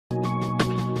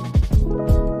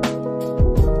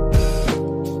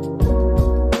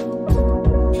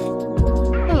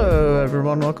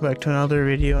welcome back to another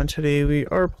video, and today we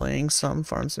are playing some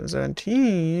Farm Sim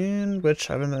 17, which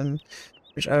I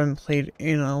haven't played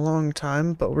in a long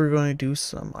time, but we're going to do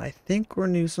some, I think we're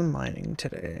going to do some mining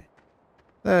today.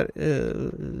 That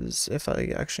is, if I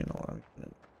actually know what I'm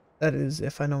doing. That is,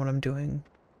 if I know what I'm doing.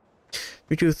 To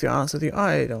be truthfully honest with you,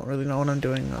 I don't really know what I'm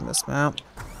doing on this map.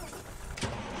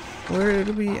 Where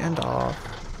did we end off?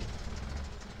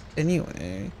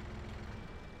 Anyway.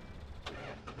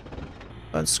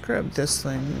 Let's grab this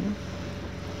thing.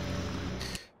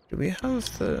 Do we have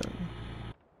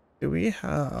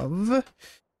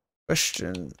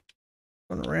question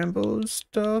on Rambo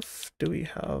stuff? Do we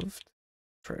have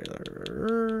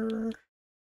trailer?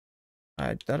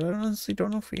 I honestly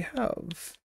don't know if we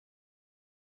have.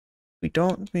 We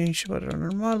don't, we should put it on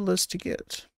our mod list to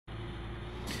get.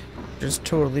 Just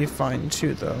totally fine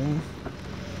too though.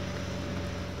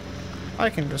 I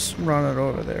can just run it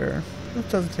over there. It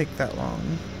doesn't take that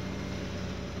long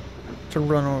to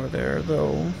run over there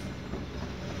though.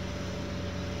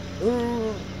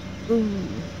 Ooh.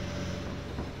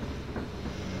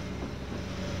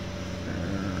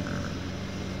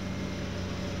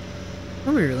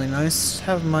 That'd be really nice to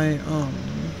have my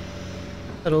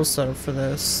pedal set up for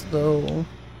this though.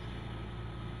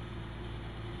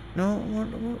 No,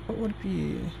 what would it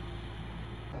be?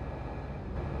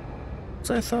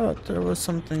 Cause I thought there was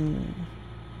something.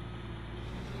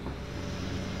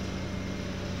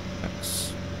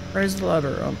 X. Raise the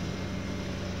ladder up.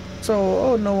 So,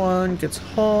 oh, no one gets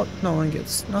hot, no one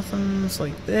gets nothings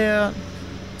like that.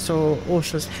 So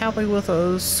OSHA's happy with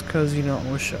us, cause you know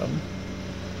OSHA,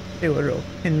 they would real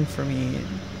pin for me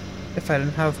if I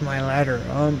didn't have my ladder.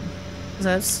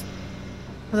 That's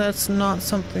not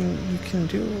something you can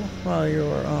do while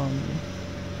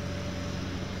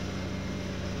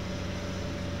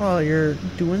you're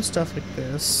doing stuff like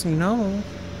this, you know.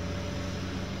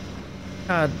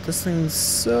 God, this thing's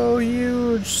so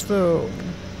huge though.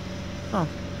 Oh,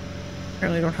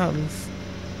 apparently I don't have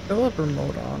developer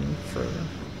mode on for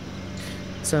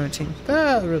 17.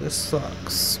 That really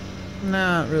sucks.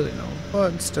 Not really, no,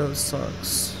 but it still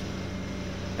sucks.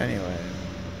 Anyway.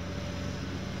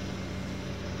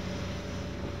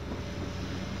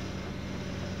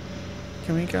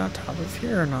 Can we get on top of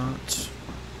here or not?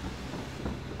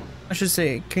 I should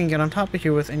say, can we get on top of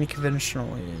here with any conventional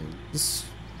ways?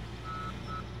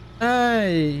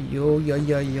 Hey, yo. I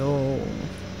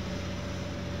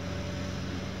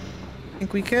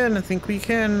think we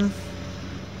can.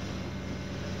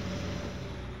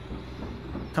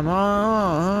 Come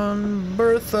on,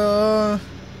 Bertha.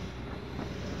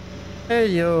 Hey,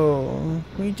 yo.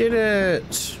 We did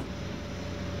it.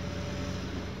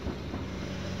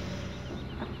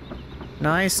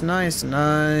 Nice.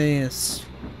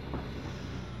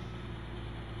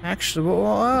 Actually,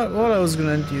 what I was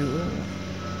gonna do.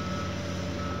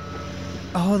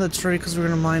 Oh, that's right, because we're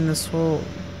gonna mine this whole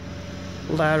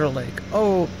ladder lake.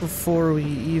 Oh, before we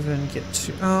even get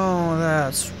to. Oh,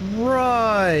 that's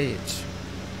right.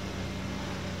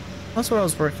 That's what I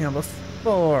was working on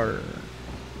before.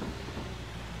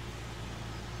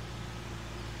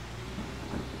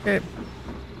 Okay.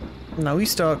 Now we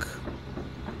stuck.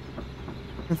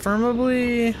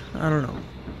 Confirmably, I don't know.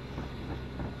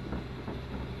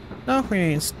 No, we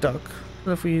ain't stuck.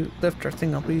 But if we lift our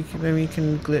thing up, then we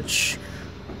can glitch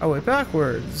our way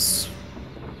backwards.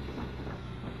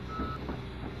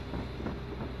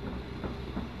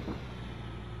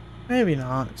 Maybe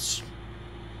not.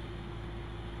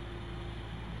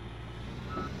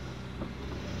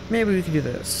 Maybe we can do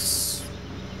this.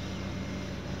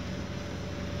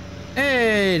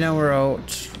 Hey, now we're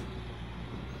out.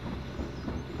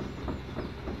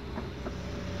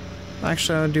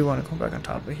 Actually, I do want to go back on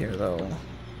top of here, though.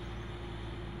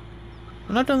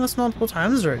 I've done this multiple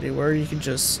times already, where you can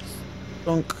just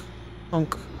thunk,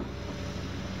 and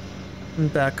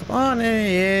back up on.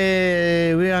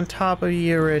 Hey, we on top of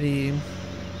you already.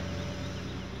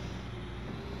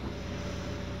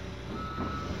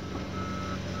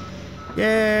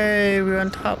 Yay, we're on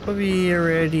top of you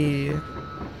already.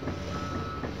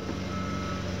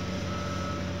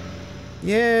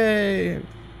 Yay.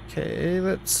 Okay,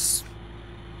 let's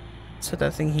set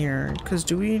that thing here, because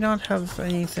do we not have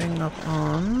anything up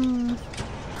on?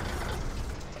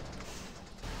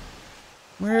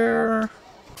 Where?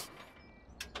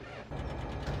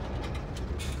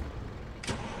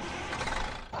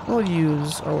 We'll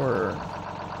use our...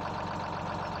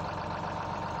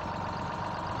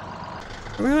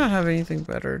 Do we not have anything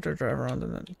better to drive around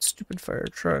than that stupid fire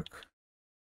truck?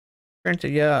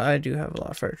 Granted, yeah, I do have a lot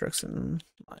of fire trucks in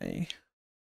my...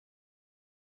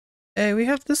 Hey, we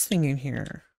have this thing in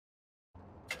here.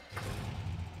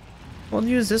 We'll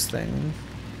use this thing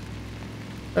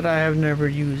that I have never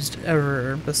used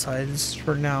ever besides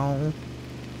for now.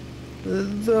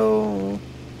 Though.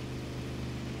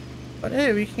 But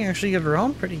hey, we can actually get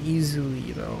around pretty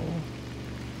easily though.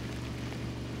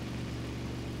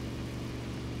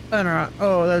 And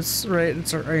oh, that's right,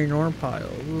 it's our iron ore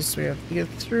piles. We have to get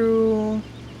through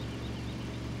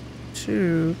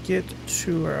to get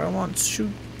to where I want to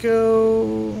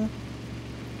go.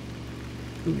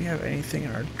 Do we have anything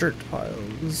in our dirt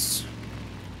piles?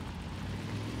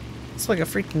 It's like a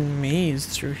freaking maze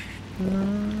through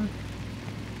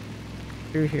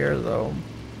here though.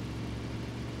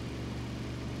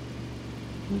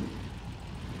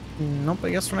 Nope,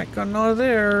 I guess we're not going out of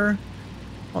there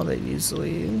all that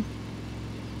easily.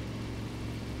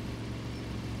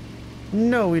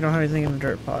 No, we don't have anything in the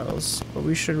dirt piles, but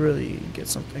we should really get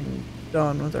something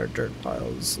done with our dirt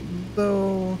piles,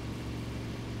 though.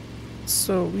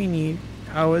 So we need,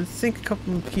 I would think, a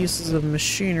couple of pieces of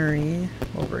machinery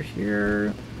over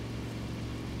here.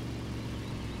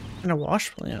 And a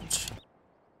wash plant.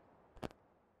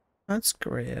 Let's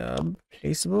grab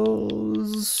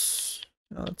placeables.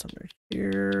 No, that's under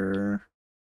here.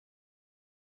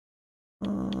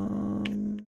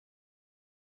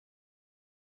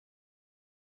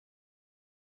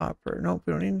 Copper. Nope,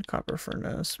 we don't need a copper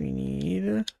furnace. We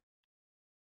need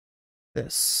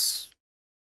this.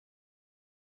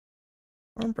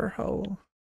 Remember how?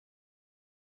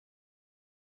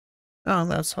 Oh,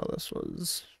 that's how this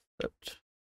was flipped.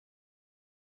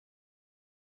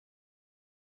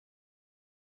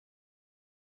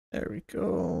 There we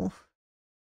go.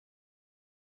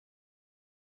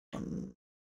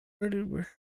 Where did we?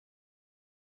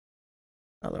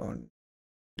 Another one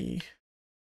be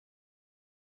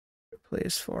a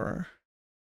place for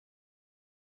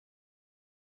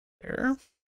there.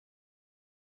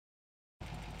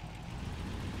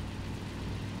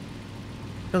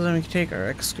 Because then we can take our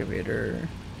excavator.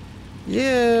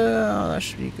 Yeah, that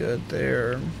should be good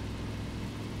there.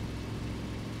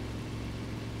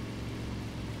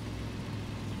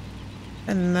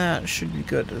 And that should be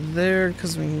good there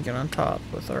because we can get on top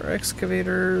with our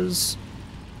excavators.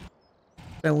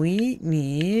 Then we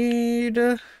need...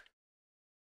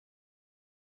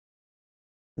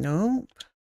 Nope.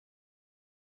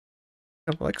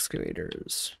 A couple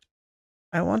excavators.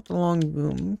 I want the long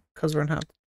boom because we're gonna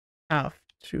have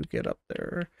to get up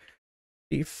there.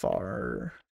 Be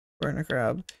far. We're gonna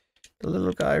grab the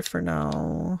little guy for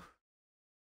now.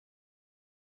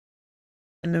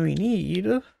 And then we need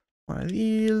one of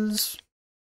these.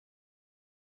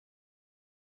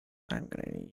 I'm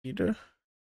gonna need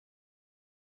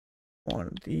one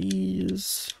of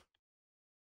these.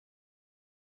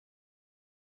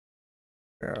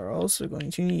 We're also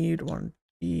going to need one of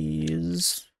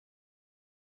these.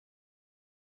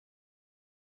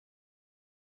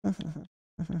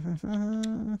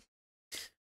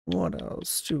 What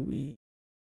else do we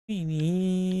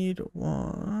need?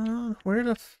 One. Where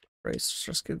the price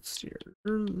just get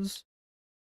steers?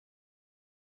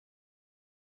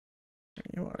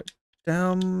 You want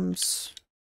dams?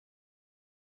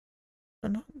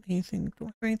 But not anything. Do I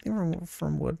have anything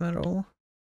from wood metal?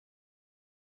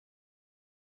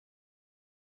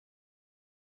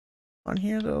 On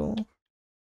here though.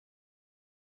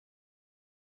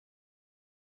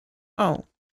 Oh,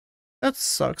 that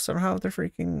sucks. I don't have the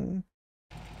freaking.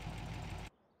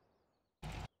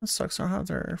 That sucks. I don't have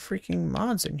their freaking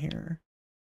mods in here.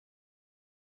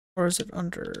 Or is it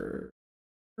under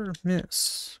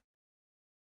miss?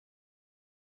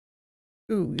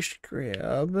 Ooh, we should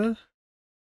grab one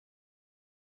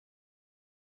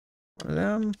of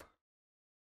them.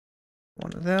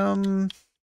 One of them.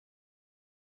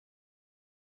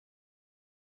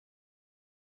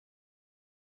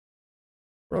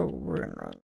 Bro, we're gonna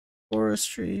run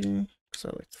forestry because I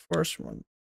like the forest one.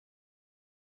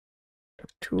 Grab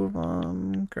two of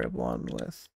them. Grab one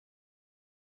with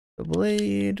the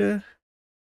blade.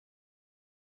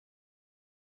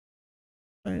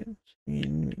 I mean, we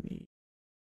need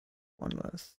one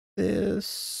with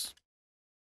this.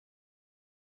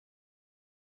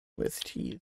 With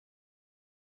teeth.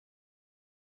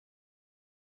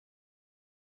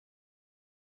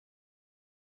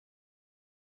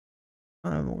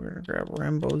 We're gonna grab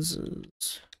Rambo's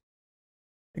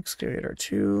excavator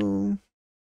 2.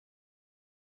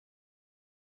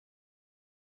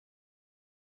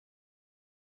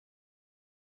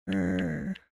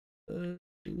 There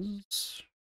is.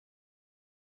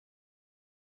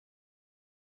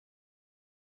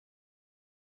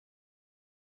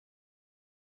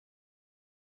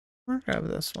 We'll grab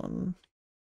this one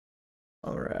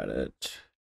while we're at it.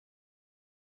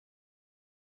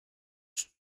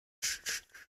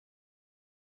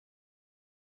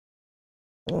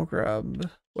 We'll grab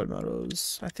Wood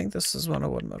Meadows. I think this is one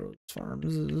of Wood Meadows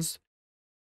farms.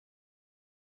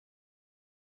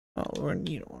 Oh, we're gonna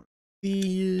need one of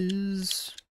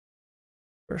these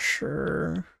for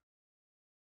sure.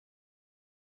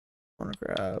 I wanna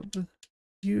grab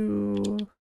you.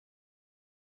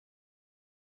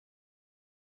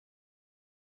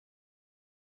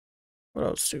 What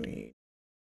else do we need?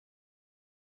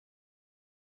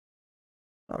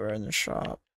 Oh, we're in the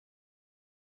shop.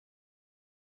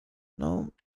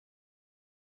 No.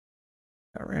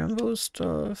 Got Rambo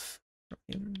stuff.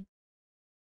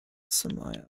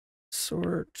 Semi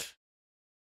sort.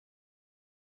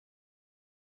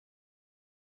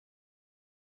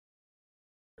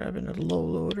 Grabbing the low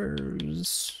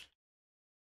loaders.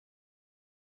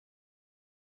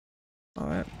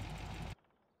 Alright.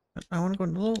 I want to go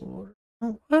into low loader.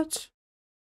 Oh, what?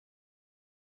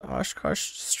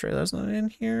 Oshkosh trailer's not in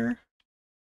here.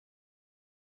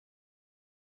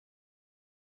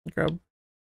 Grab.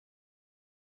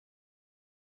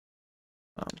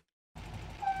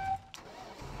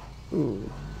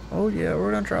 Ooh. Oh yeah,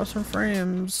 we're gonna drop some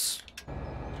frames.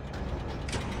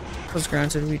 Because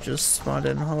granted, we just spawned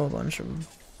in a whole bunch of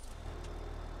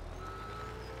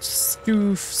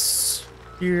spoofs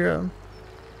here.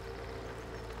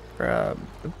 Grab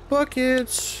the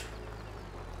bucket.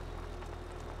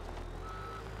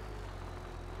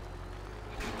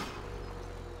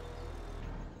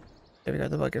 Okay, we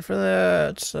got the bucket for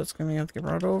that. So that's gonna have to get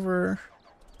brought over.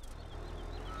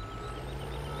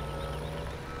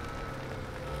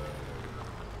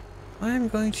 I'm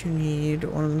going to need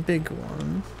one of the big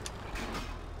ones.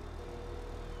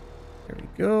 There we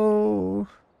go.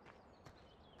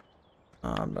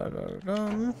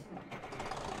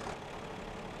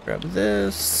 Grab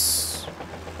this.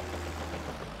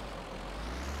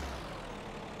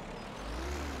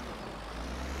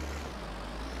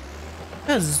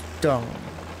 That's dumb.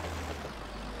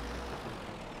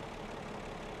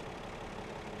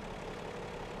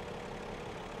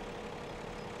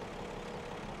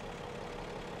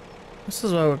 This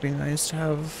is why it would be nice to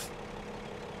have.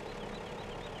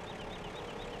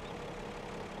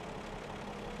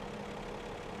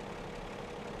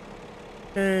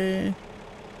 Okay.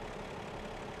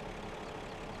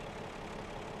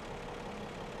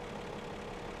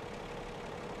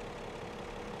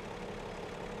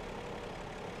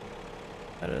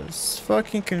 That is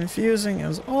fucking confusing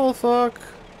as all fuck.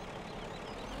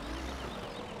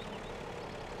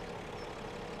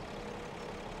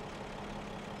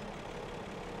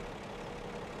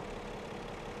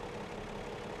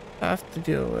 Have to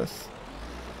deal with.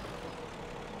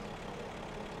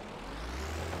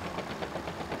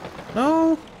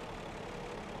 No.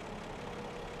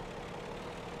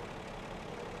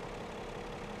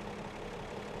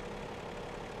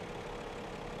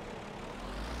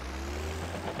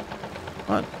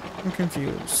 What? I'm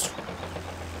confused.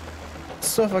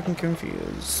 So fucking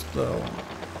confused, though.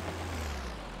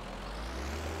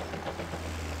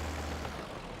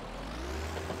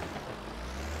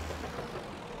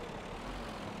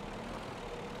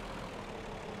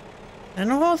 I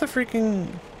know how the freaking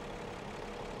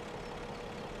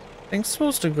thing's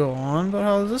supposed to go on, but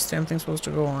how is this damn thing supposed to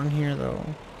go on here, though?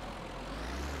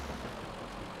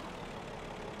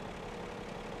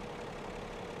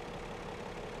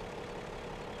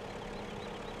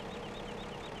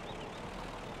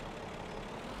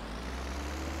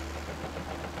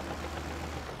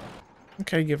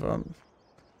 Okay, give up.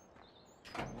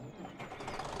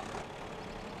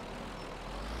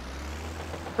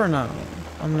 For now,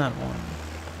 I'm not one.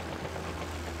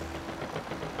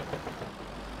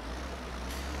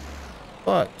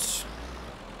 But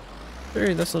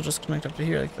theory, this will just connect up to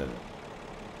here like that.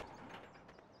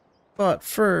 But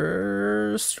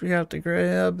first, we have to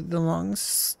grab the long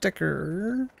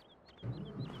sticker.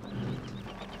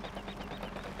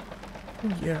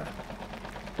 Yeah,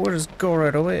 we'll just go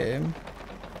right away.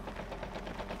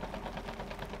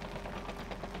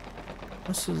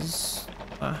 This is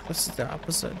the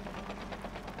opposite.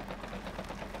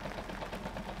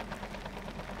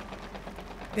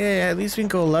 Yeah, at least we can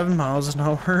go 11 miles an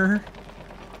hour.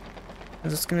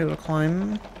 Is this gonna be able to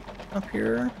climb up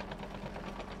here?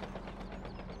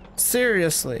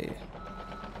 Seriously.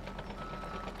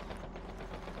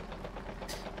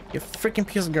 You freaking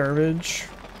piece of garbage.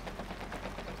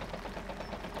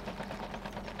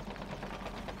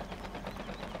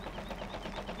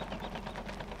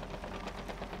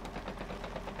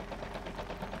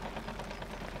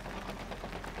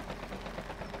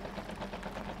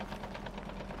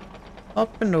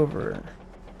 Up and over.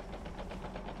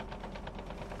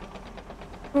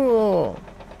 Cool.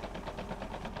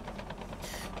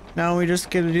 Now we just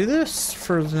get to do this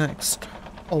for the next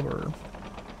hour.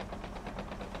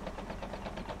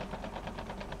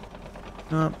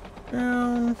 Up,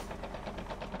 down.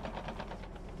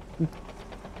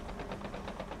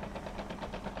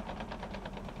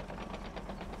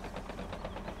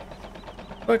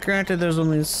 But granted, there's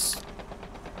only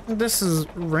this is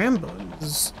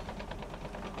Rambo's,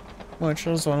 which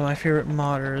was one of my favorite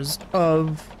modders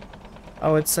of, I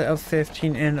would say, of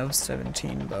 15 and of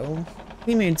 17 though.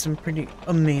 He made some pretty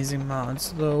amazing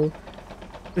mods though,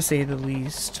 to say the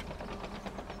least.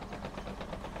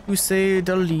 To say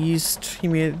the least, he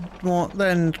made, well,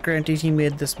 then granted he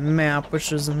made this map,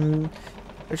 which is one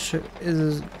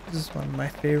of my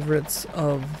favorites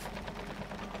of,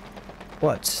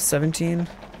 what, 17?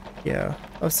 Yeah,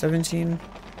 of 17.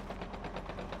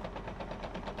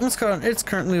 It's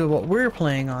currently what we're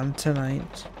playing on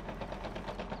tonight,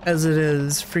 as it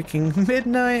is freaking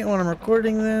midnight when I'm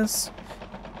recording this.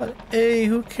 But hey,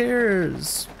 who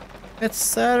cares? It's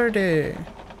Saturday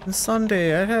and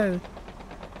Sunday.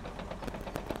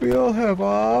 We all have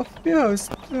off. Yeah,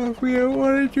 stuff we don't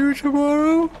want to do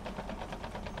tomorrow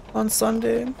on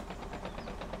Sunday.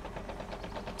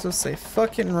 So say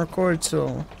fuck it and record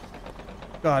till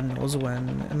God knows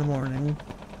when in the morning.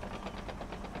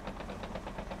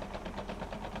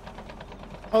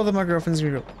 Although my girlfriend's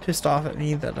gonna get pissed off at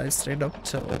me that I stayed up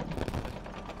till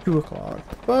 2 o'clock.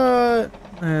 But,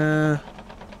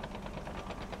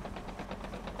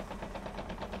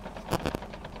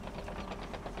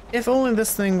 if only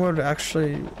this thing would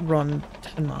actually run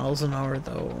 10 miles an hour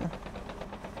though.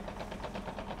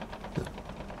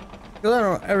 Because I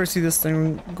don't ever see this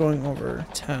thing going over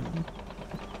 10.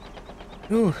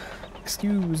 Ooh,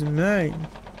 excuse me.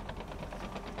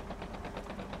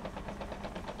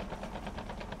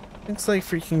 It's like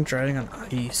freaking driving on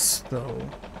ice, though.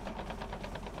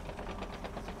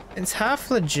 It's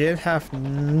half legit, half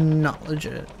not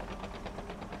legit.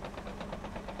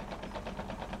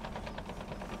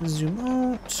 Zoom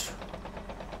out.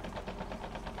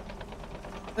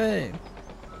 Hey.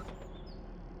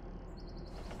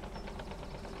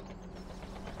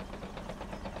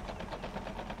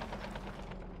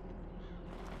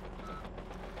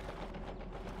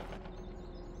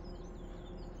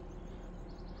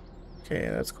 Okay,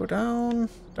 let's go down,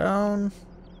 down.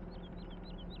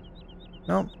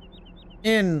 Nope.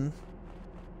 In.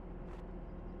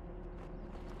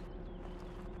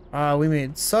 We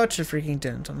made such a freaking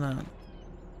dent on that.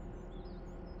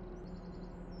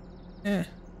 Eh.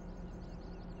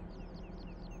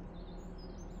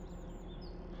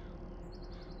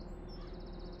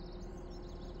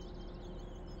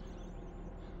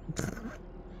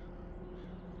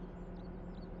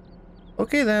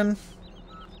 Okay then.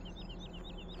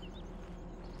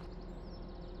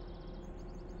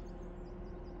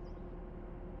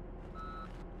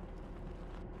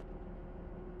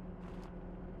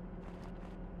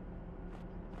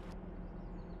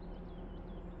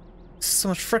 So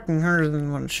much freaking harder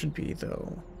than what it should be,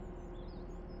 though.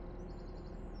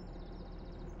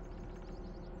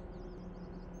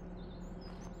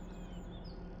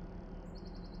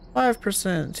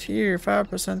 %5 here,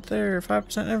 5% there,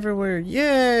 5% everywhere.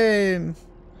 Yay!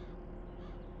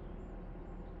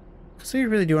 Cause we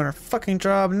really doing our fucking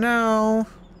job now.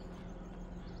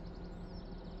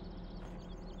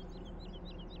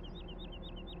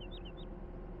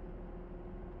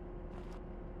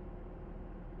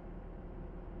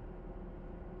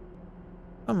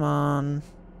 Come on.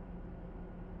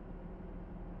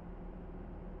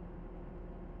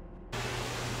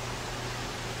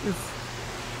 Oof.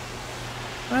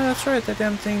 Oh, that's right, that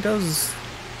damn thing does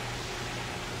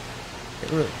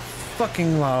get really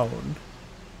fucking loud.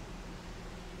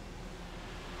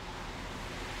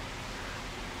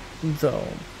 Though.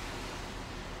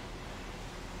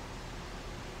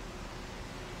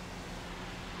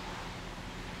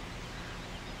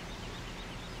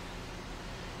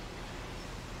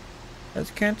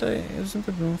 Can't I? Isn't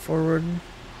the boom forward?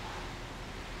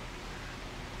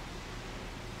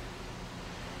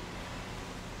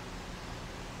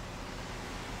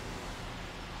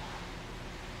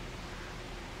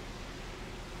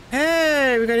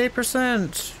 Hey, we got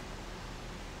 8%.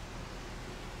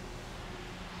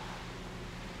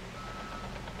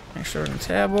 Make sure we're gonna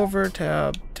tab over,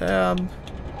 tab.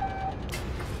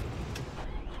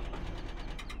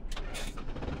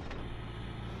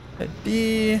 Hit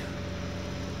B.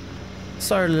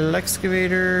 Sorry, little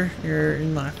excavator, you're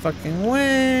in my fucking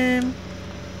way.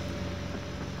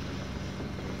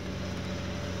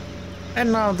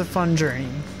 And now the fun journey.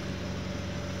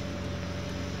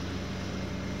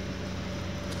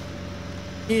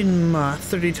 In my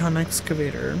 30-ton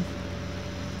excavator.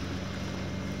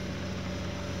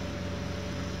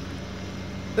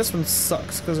 This one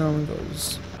sucks because no one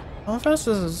goes. How fast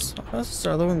does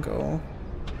the other one go?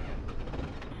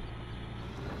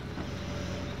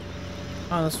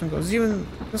 Oh, this one goes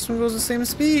the same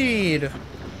speed.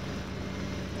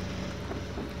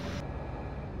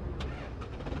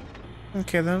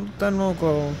 Okay, then we'll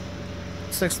go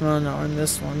 6 miles an hour in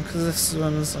this one because this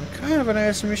one is kind of a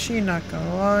nicer machine, not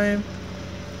gonna lie,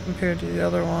 compared to the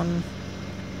other one.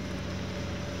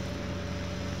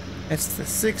 It's the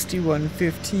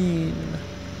 6115.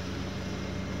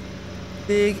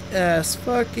 Big ass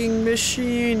fucking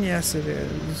machine. Yes, it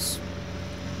is.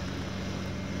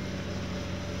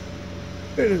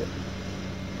 It is a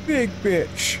big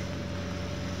bitch.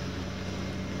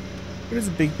 It is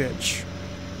a big bitch.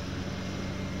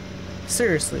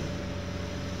 Seriously.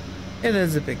 It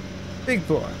is a big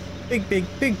boy. Big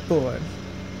boy.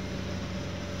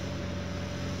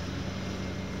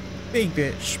 Big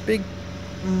bitch. Big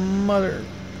mother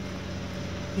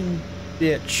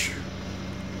bitch.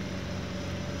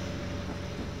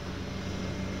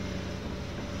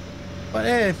 But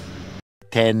hey.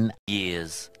 10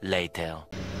 years later.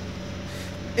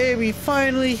 Hey, we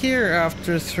finally here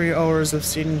after 3 hours of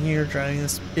sitting here driving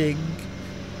this big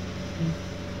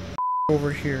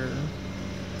over here.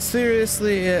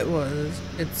 Seriously,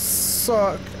 it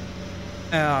sucked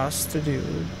ass to do.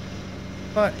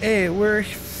 But hey, we're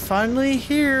finally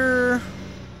here.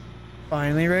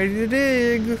 Finally ready to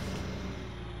dig.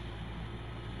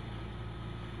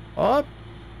 Up.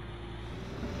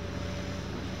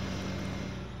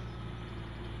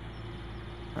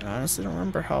 I honestly don't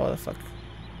remember how the fuck.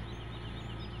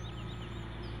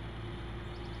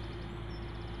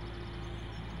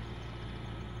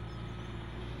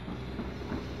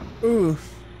 Ooh.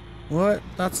 What?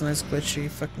 That's a nice glitchy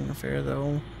fucking affair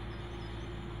though.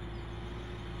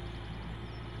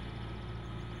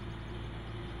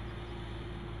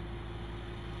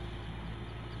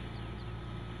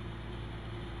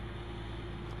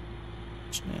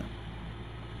 Yeah.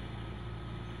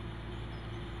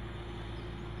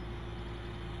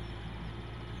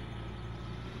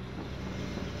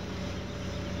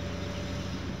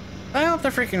 I hope the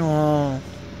freaking wall.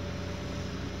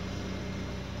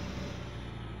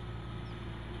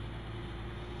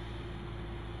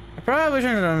 I probably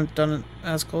shouldn't have done it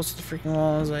as close to the freaking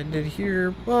wall as I did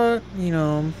here, but you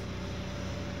know.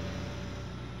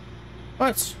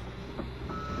 What?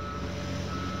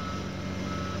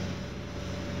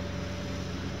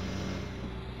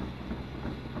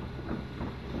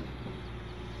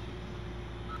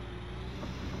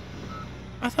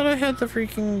 I thought I had the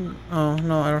freaking... Oh,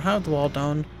 no, I don't have the wall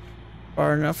down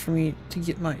far enough for me to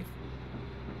get my...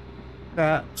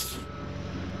 That.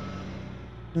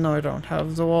 No, I don't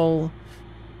have the wall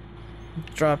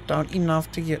dropped down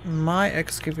enough to get my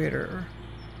excavator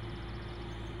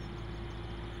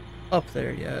up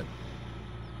there yet.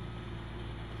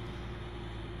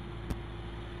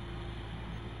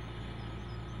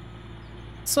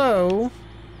 So,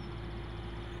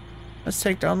 let's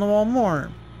take down the wall more.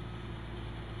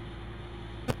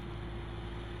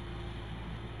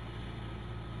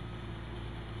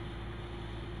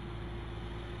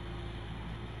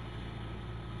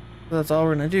 That's all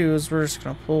we're gonna do is we're just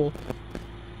gonna pull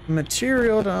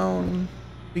material down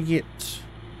to get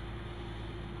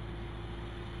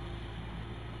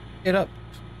it up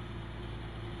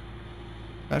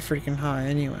that freaking high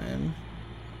anyway.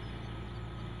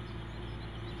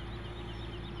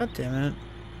 God damn it.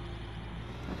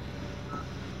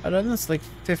 I've done this like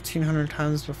 1,500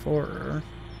 times before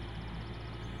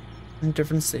in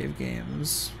different save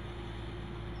games.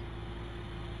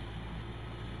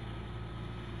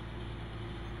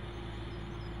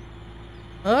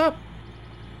 Up!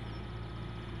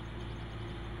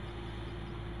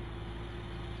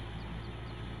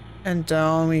 And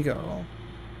down we go.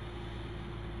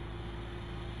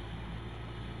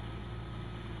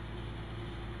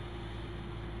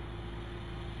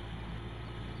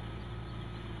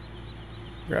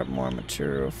 Grab more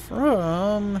material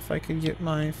from, if I could get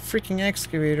my freaking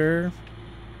excavator.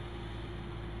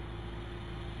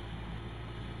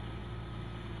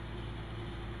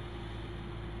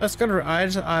 That's good.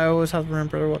 I always have to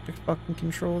remember what the fucking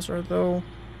controls are, though.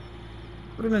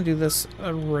 We're gonna do this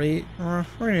at rate. We're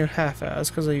gonna do half-ass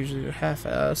because I usually do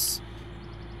half-ass.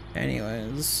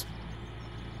 Anyways.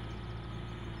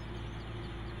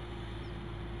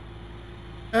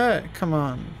 Come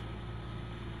on.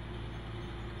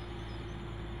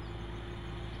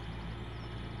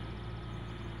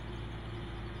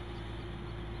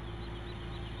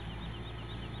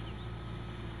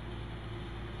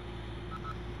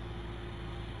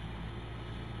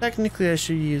 Technically, I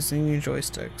should be using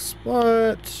joysticks,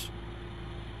 but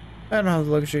I don't have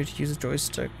the luxury to use a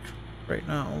joystick right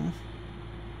now.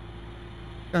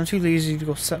 I'm too lazy to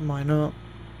go set mine up.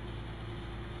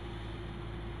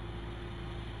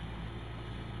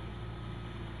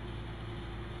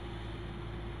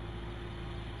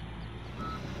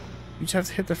 You just have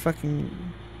to hit the fucking...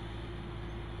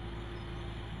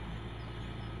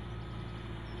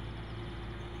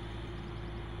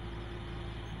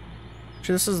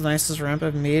 Actually, this is the nicest ramp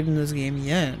I've made in this game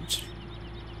yet.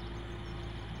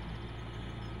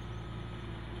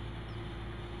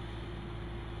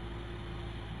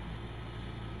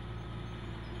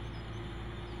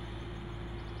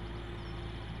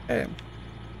 Okay.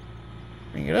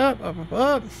 Bring it up, up, up,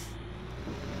 up.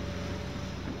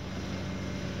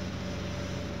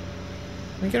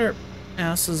 Can we get our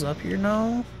asses up here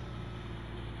now?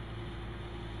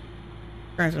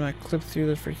 Granted, I might clip through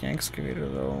the freaking excavator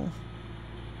though.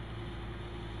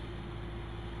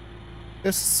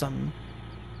 This is some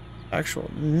actual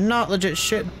not legit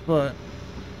shit, but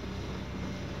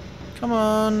come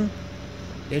on,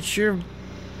 get your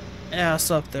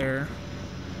ass up there.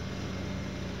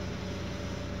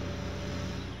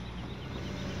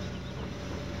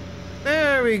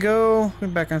 There we go. We're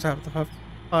back on top of the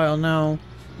pile now.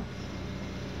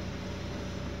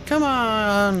 Come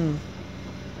on.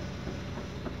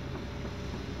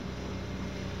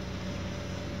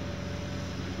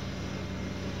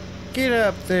 Get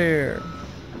up there.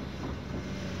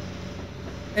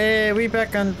 Hey, we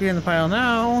back on being the pile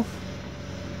now.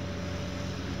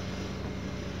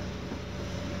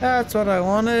 That's what I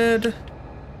wanted.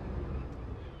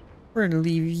 We're gonna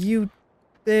leave you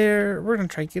there. We're gonna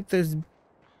try to get this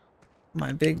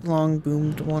my big long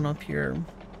boomed one up here.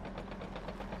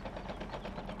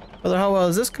 But how well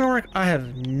is this gonna work? I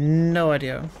have no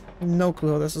idea. No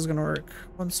clue how this is gonna work.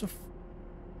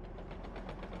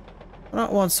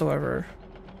 Not whatsoever.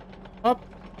 Up.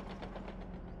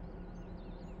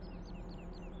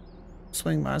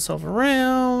 Swing myself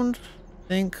around.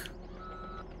 Think.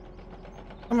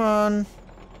 Come on.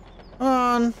 Come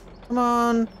on. Come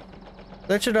on.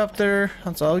 Glitch it up there.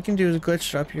 That's all we can do is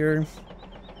glitch it up here.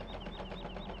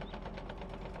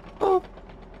 Oh.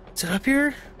 Is it up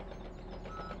here?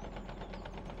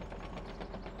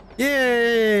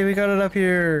 Yay! We got it up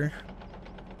here.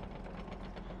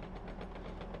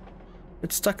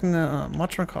 It's stuck in the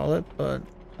whatchamacallit, but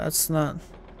that's not...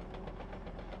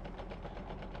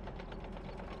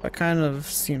 That kind of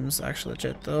seems actually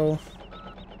legit though.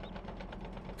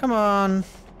 Come on,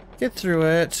 get through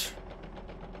it.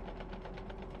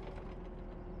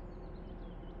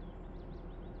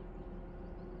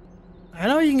 I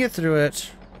know you can get through it.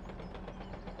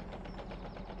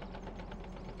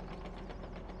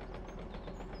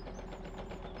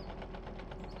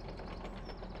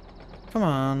 Come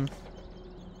on.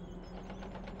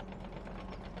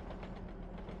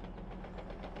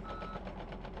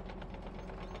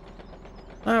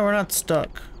 No, we're not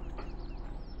stuck.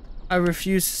 I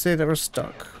refuse to say that we're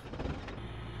stuck.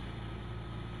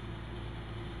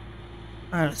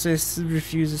 I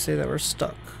refuse to say that we're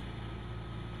stuck.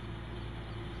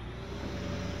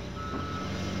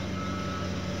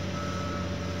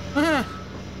 Ah!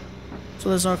 So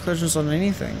there's no collisions on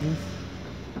anything.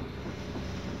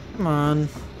 Come on.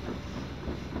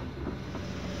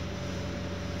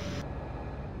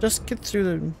 Just get through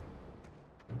the...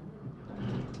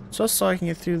 Just so I can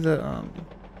get through the,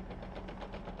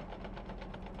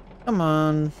 Come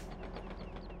on.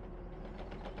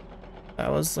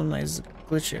 That was some nice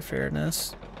glitchy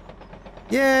affairness.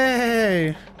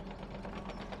 Yay!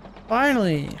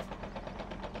 Finally!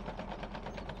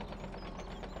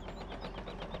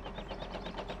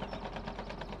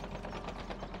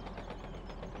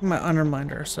 We might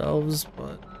undermine ourselves,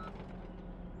 but...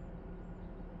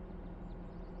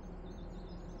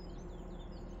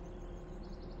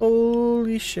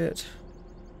 Holy shit.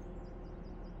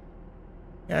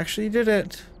 I actually did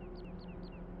it.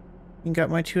 You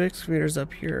got my 2 excavators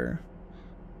up here.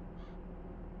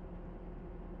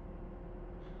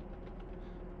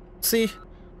 See,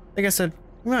 like I said,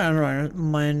 we might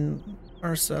undermine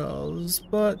ourselves,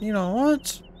 but you know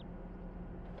what?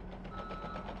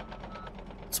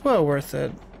 It's well worth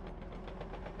it.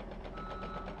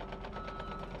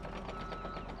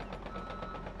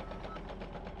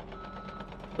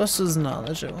 This is not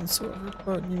legit whatsoever,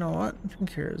 but you know what? Who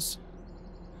cares?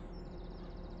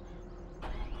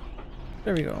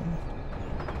 There we go.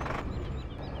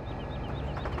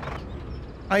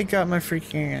 I got my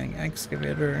freaking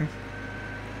excavator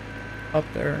up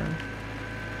there.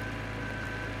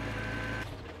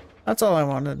 That's all I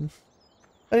wanted.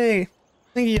 But hey,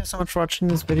 thank you guys so much for watching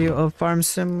this video of Farm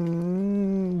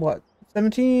Sim, what,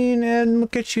 17, and we'll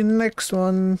catch you in the next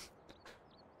one.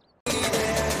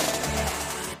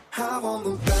 I'm on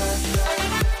the back.